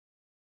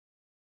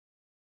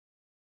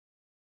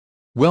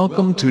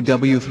Welcome to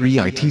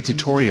W3IT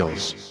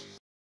Tutorials.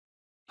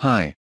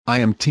 Hi, I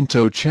am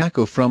Tinto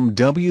Chaco from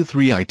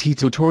W3IT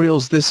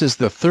Tutorials. This is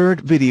the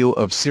third video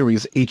of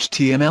series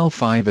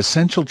HTML5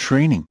 Essential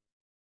Training.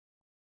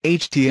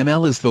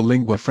 HTML is the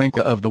lingua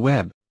franca of the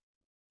web.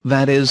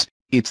 That is,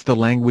 it's the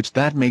language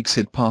that makes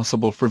it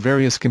possible for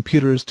various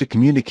computers to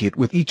communicate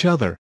with each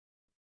other.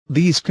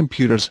 These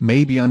computers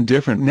may be on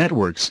different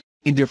networks,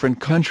 in different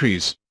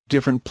countries,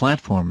 different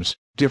platforms,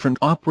 different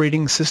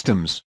operating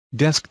systems,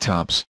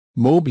 desktops,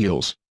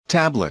 mobiles,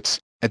 tablets,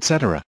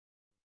 etc.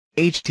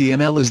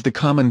 HTML is the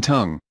common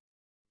tongue.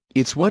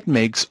 It's what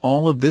makes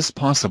all of this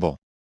possible.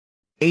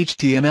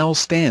 HTML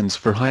stands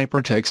for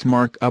Hypertext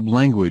Markup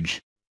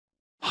Language.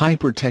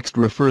 Hypertext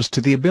refers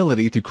to the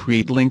ability to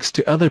create links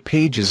to other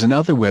pages and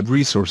other web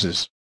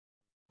resources.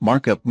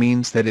 Markup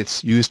means that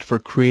it's used for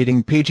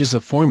creating pages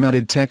of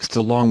formatted text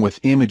along with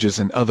images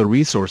and other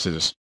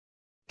resources.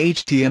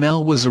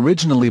 HTML was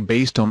originally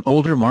based on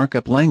older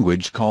markup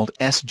language called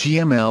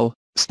SGML,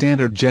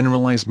 Standard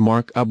Generalized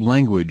Markup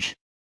Language.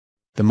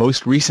 The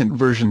most recent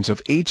versions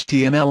of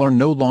HTML are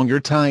no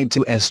longer tied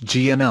to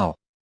SGML.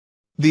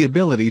 The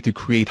ability to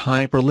create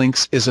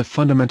hyperlinks is a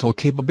fundamental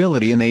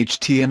capability in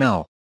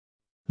HTML.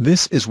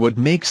 This is what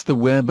makes the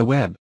web a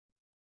web.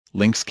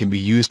 Links can be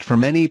used for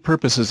many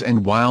purposes,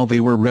 and while they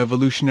were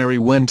revolutionary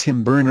when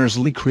Tim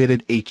Berners-Lee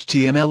created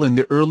HTML in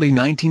the early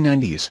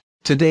 1990s,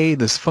 today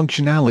this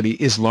functionality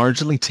is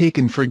largely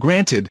taken for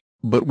granted,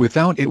 but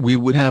without it we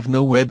would have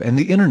no web and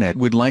the internet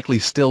would likely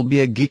still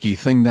be a geeky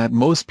thing that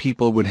most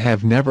people would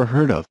have never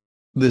heard of.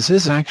 This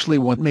is actually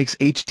what makes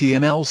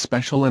HTML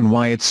special and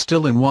why it's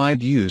still in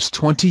wide use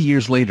 20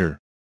 years later.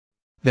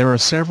 There are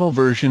several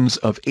versions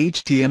of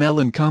HTML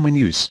in common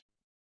use.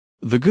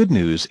 The good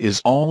news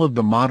is all of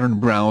the modern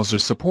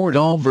browsers support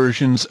all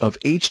versions of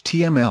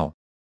HTML.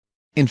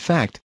 In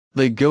fact,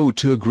 they go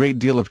to a great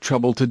deal of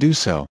trouble to do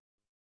so.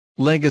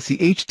 Legacy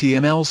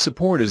HTML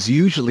support is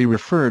usually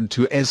referred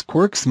to as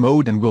Quirks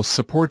mode and will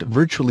support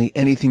virtually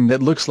anything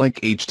that looks like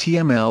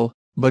HTML,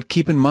 but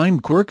keep in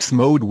mind Quirks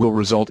mode will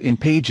result in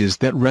pages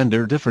that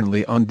render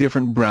differently on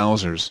different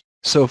browsers,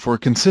 so for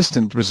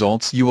consistent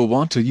results you will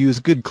want to use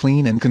good,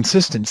 clean and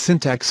consistent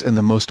syntax in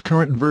the most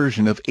current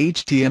version of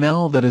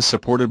HTML that is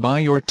supported by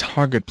your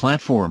target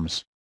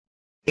platforms.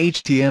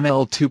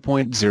 HTML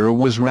 2.0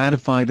 was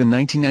ratified in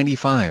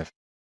 1995.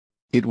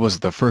 It was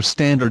the first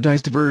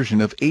standardized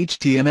version of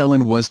HTML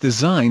and was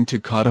designed to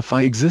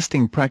codify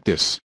existing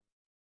practice.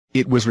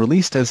 It was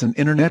released as an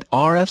Internet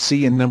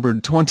RFC and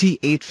numbered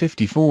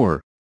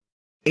 2854.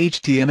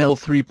 HTML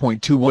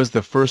 3.2 was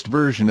the first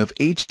version of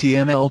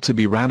HTML to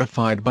be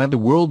ratified by the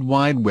World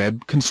Wide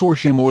Web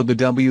Consortium, or the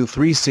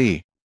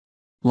W3C.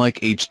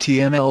 Like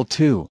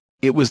HTML2,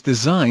 it was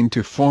designed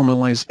to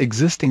formalize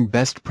existing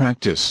best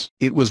practice.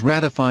 It was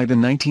ratified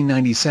in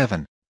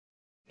 1997.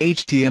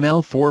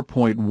 HTML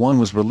 4.1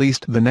 was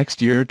released the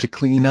next year to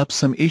clean up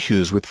some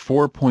issues with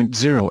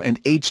 4.0,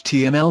 and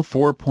HTML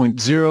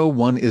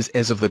 4.01 is,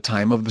 as of the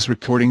time of this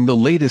recording, the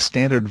latest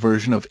standard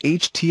version of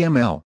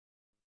HTML.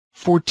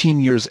 14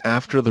 years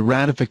after the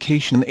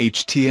ratification,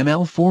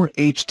 HTML5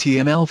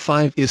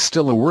 is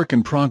still a work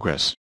in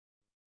progress.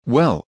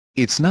 Well,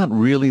 it's not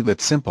really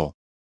that simple.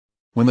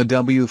 When the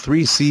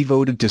W3C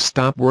voted to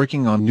stop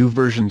working on new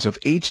versions of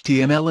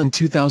HTML in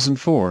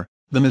 2004,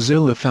 the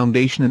Mozilla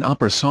Foundation and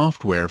Opera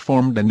Software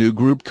formed a new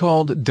group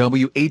called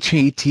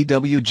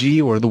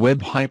WHATWG, or the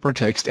Web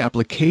Hypertext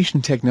Application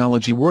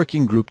Technology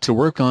Working Group, to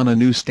work on a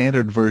new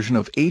standard version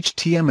of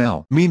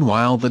HTML.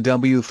 Meanwhile, the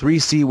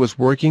W3C was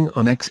working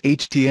on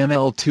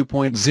XHTML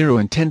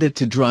 2.0, intended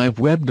to drive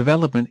web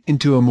development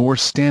into a more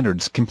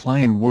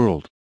standards-compliant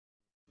world.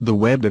 The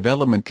web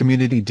development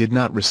community did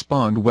not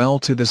respond well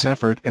to this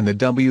effort, and the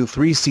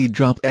W3C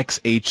dropped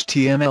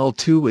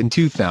XHTML2 in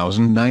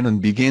 2009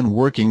 and began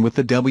working with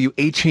the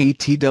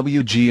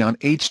WHATWG on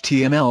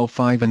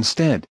HTML5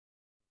 instead.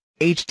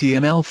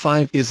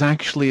 HTML5 is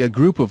actually a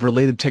group of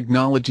related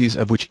technologies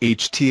of which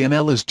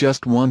HTML is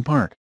just one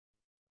part.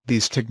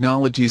 These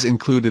technologies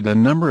included a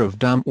number of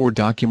DOM, or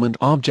Document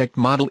Object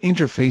Model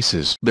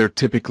interfaces. They're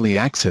typically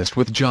accessed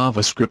with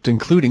JavaScript,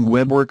 including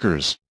web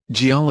workers,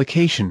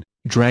 geolocation,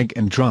 drag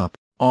and drop,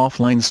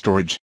 offline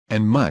storage,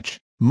 and much,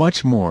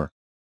 much more.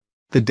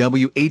 The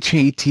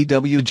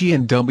WHATWG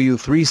and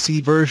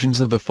W3C versions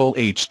of the full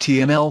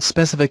HTML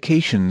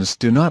specifications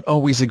do not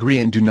always agree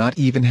and do not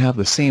even have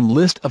the same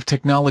list of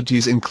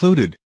technologies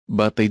included,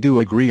 but they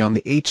do agree on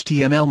the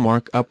HTML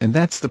markup, and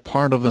that's the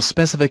part of the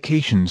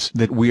specifications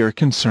that we are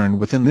concerned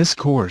with in this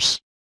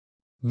course.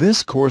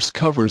 This course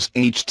covers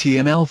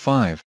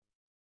HTML5.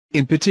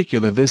 In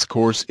particular, this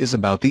course is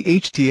about the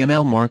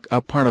HTML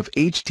markup part of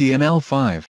HTML5.